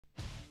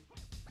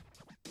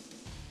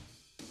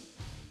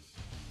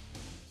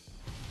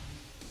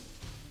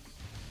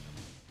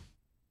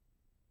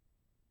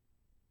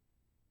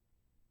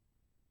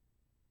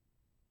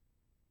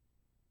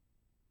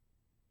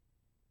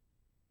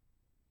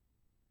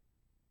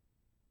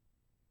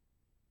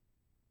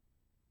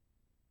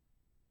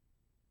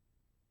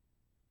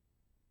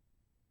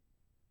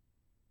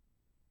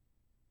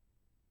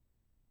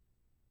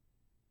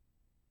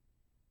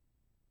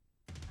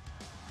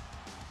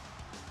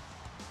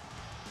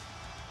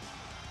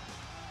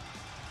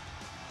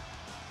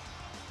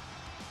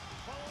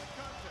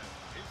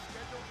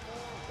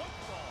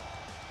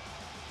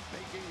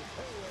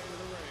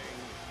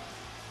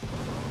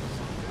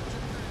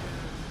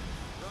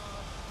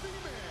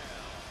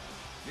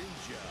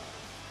Ninja.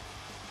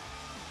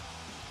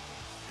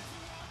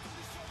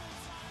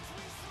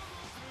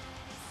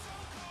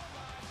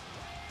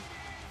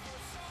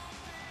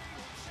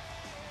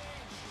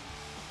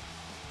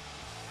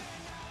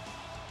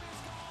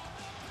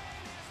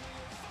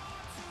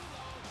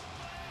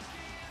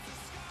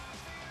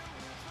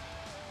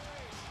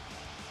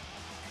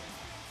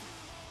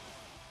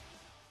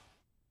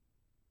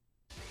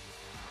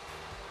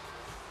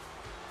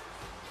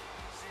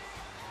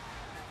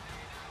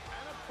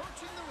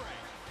 Approaching the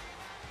ring,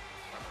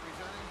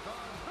 representing the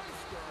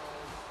Nice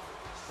Girls,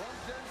 from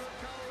Denver,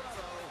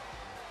 Colorado,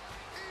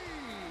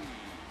 Eve.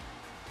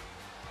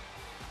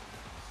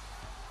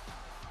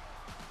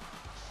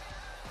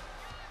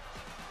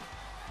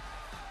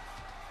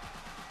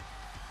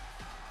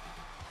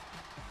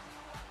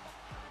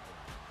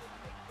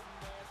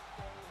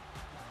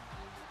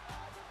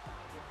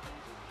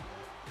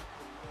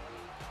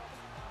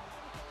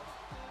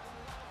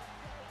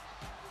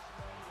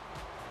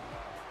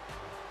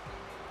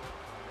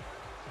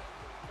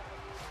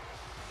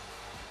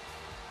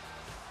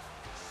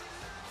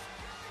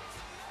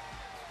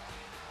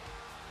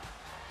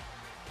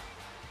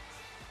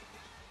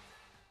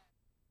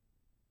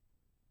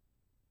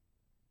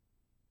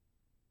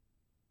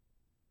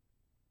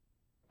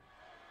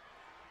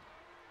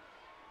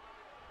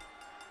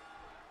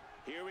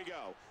 Here we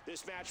go.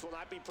 This match will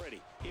not be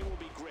pretty. It will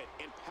be grit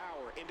and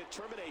power and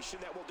determination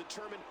that will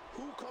determine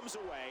who comes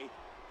away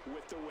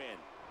with the win.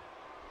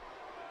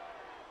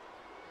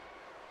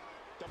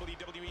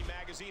 WWE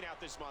Magazine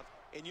out this month,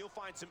 and you'll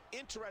find some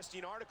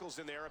interesting articles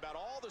in there about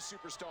all the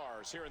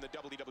superstars here in the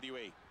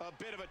WWE. A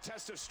bit of a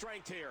test of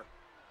strength here.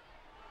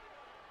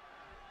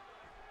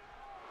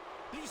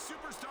 These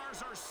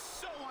superstars are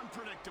so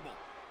unpredictable.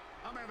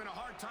 I'm having a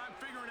hard time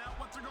figuring out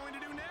what they're going to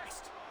do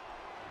next.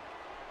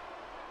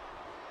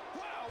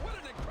 Wow, what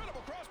an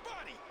incredible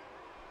crossbody!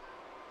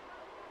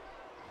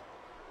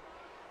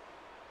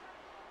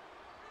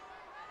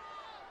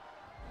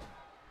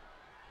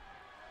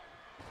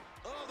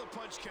 Oh, the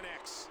punch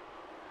connects.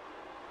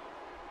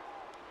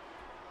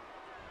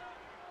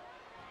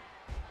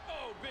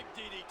 Oh, big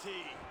DDT.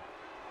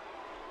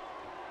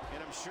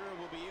 And I'm sure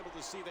we'll be able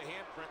to see the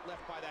handprint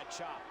left by that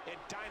chop. And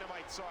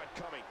Dynamite saw it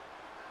coming.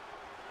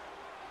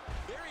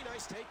 Very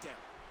nice takedown.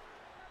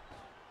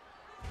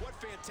 What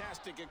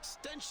fantastic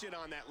extension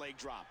on that leg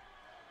drop.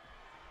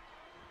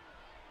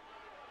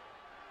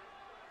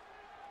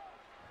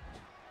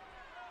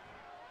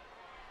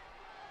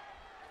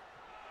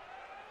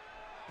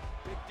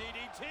 Big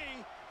DDT.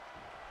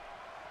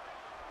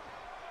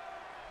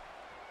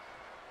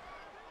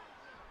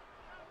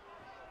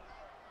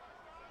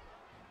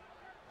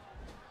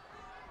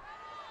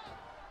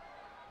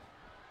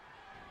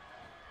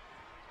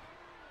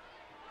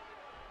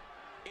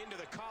 Into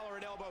the collar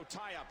and elbow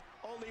tie-up.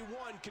 Only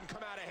one can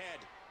come out ahead.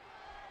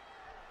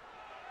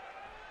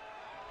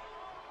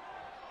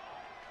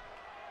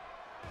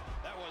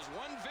 That was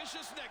one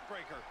vicious neck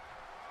breaker.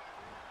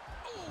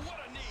 Oh, what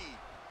a knee.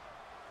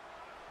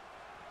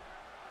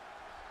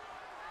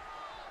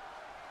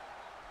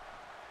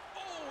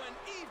 Oh, and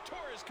Eve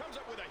Torres comes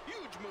up with a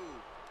huge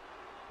move.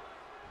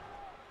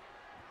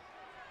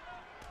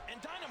 And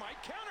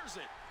Dynamite counters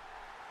it.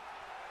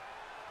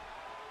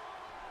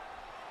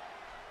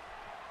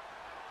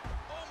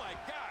 Oh my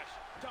gosh,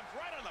 dumped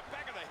right on the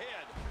back of the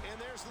head. And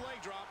there's the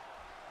leg drop.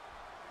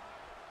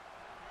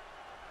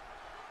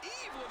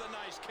 Eve with a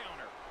nice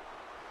counter.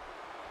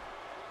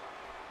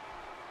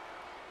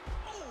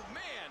 Oh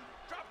man,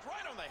 dropped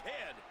right on the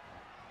head.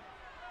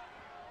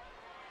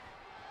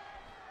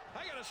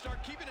 I gotta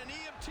start keeping an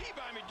EMT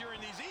by me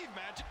during these Eve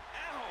matches.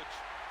 Ouch,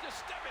 just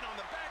stepping on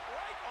the back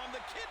right on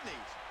the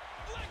kidneys.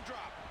 Leg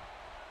drop.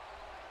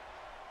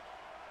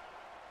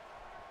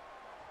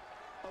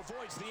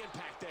 Avoids the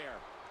impact there.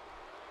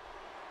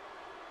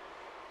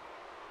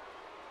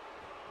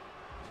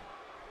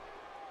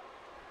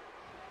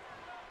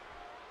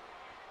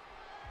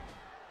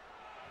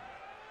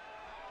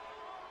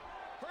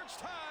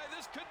 Perched high,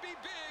 this could be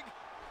big.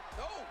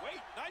 Oh,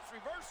 wait, nice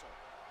reversal.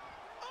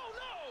 Oh,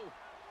 no!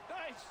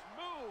 Nice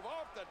move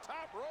off the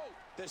top rope.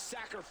 The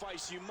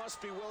sacrifice you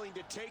must be willing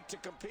to take to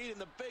compete in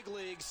the big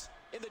leagues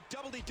in the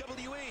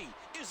WWE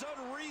is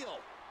unreal.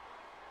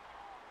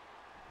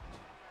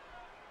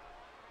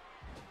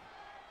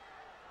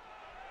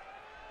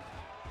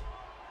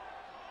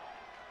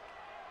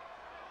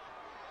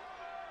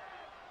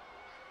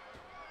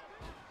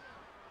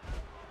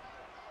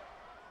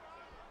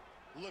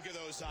 Look at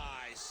those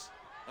eyes.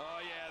 Oh,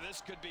 yeah,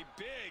 this could be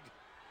big.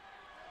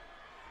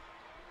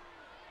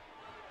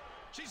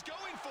 She's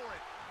going for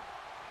it.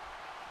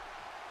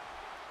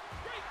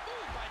 Great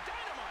move by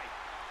Dynamite.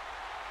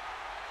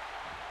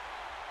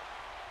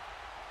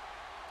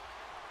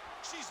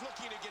 She's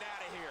looking to get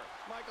out of here.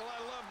 Michael, I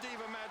love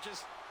Diva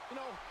matches. You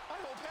know, I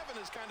hope heaven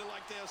is kind of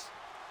like this.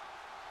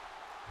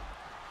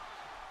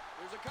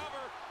 There's a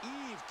cover.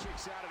 Eve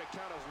kicks out at a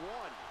count of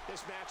 1.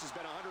 This match has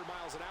been 100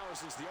 miles an hour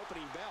since the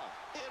opening bell.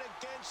 And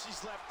again, she's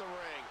left the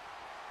ring.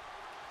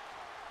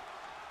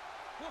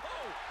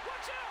 Whoa,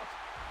 watch out!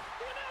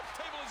 The announce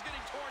table is getting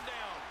torn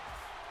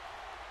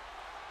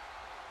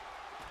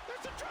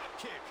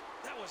kick.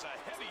 That was a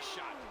heavy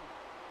shot.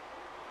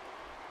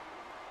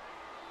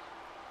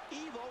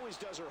 Eve always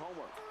does her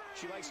homework.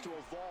 She likes to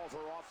evolve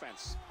her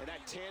offense, and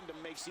that tandem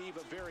makes Eve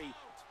a very,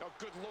 oh,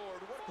 good Lord,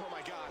 what, oh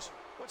my gosh,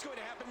 what's going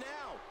to happen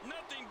now?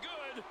 Nothing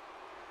good.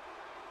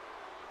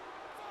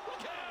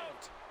 Look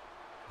out.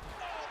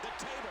 Oh, the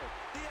table,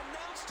 the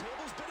announce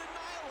table's been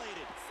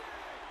annihilated.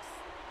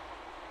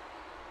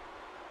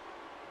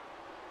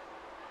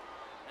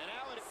 And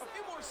now a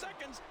few more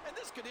seconds, and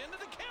this could end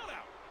in a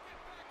countout.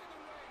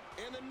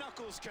 And the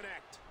knuckles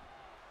connect.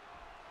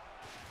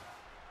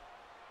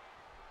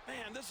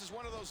 Man, this is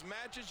one of those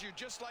matches you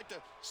just like to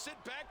sit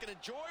back and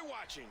enjoy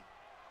watching.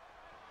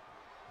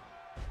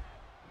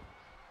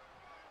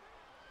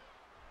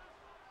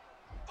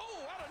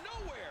 Oh, out of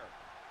nowhere.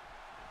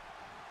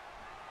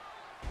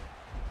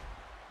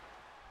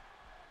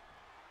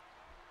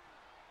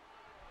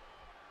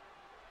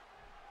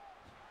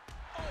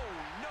 Oh,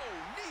 no,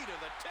 knee to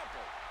the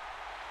temple.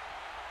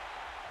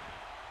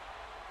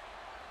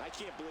 I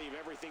can't believe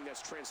everything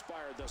that's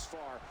transpired thus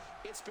far.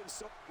 It's been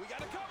so... We got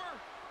to cover.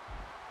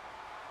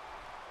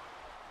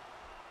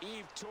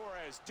 Eve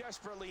Torres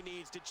desperately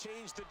needs to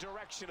change the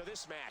direction of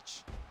this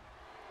match.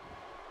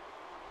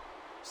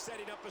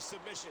 Setting up a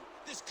submission.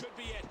 This could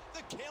be it.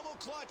 The camel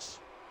clutch.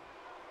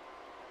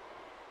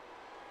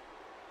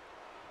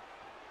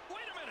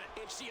 Wait a minute.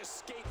 And she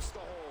escapes the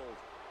hold.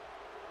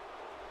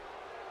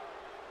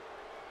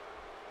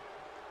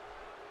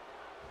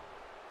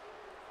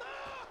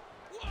 Ah!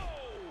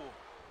 Whoa!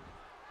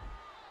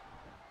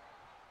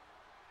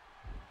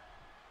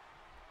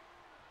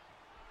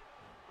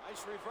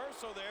 Nice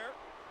reversal there.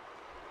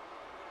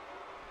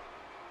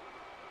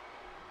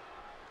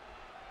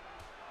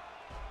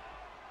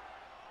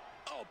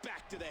 Oh,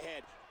 back to the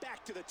head,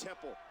 back to the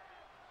temple.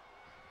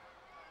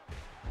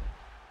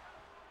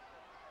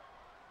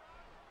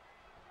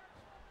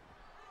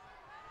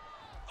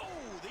 Oh,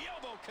 the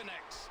elbow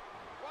connects.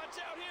 Watch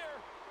out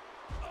here.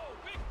 Oh,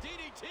 big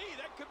DDT.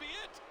 That could be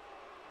it.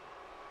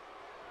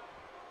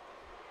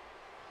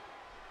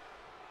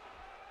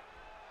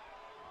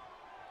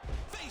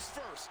 Face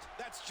first.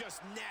 That's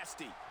just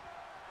nasty.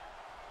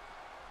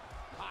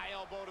 High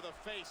elbow to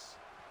the face.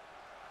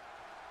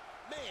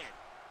 Man,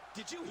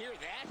 did you hear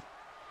that?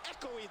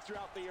 Echoing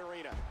throughout the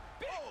arena.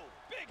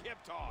 Big hip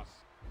toss.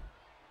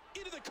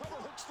 Into the cover,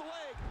 hooks the